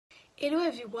Hello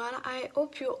everyone, I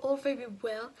hope you're all very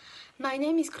well. My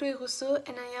name is Chloé Rousseaux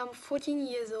and I am 14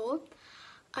 years old.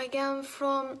 I am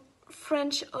from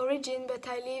French origin but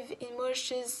I live in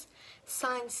Mauritius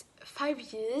since 5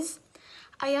 years.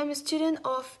 I am a student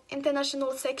of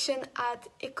International section at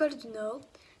École du Nord.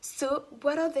 So,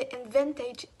 what are the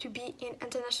advantages to be in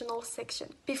International section?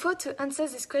 Before to answer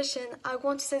this question, I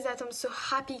want to say that I'm so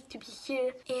happy to be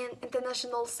here in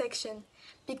International section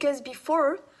because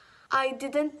before I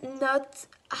didn't not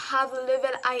have a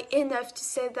level high enough to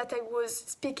say that I was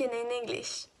speaking in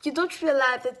English. You don't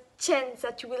realize the chance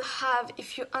that you will have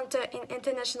if you enter in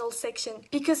International section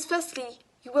because firstly,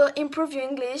 you will improve your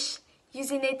English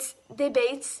using it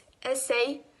debates,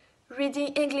 essay, reading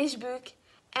English book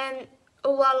and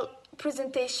oral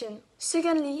presentation.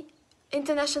 Secondly,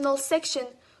 International section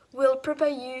will prepare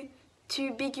you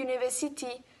to big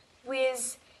university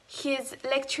with his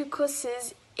lecture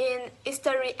courses in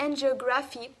history and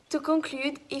geography. To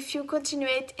conclude, if you continue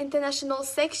International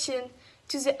section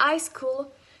to the high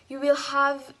school, you will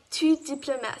have 2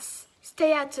 diplomas.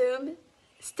 Stay at home,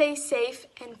 stay safe,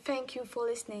 and thank you for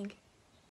listening.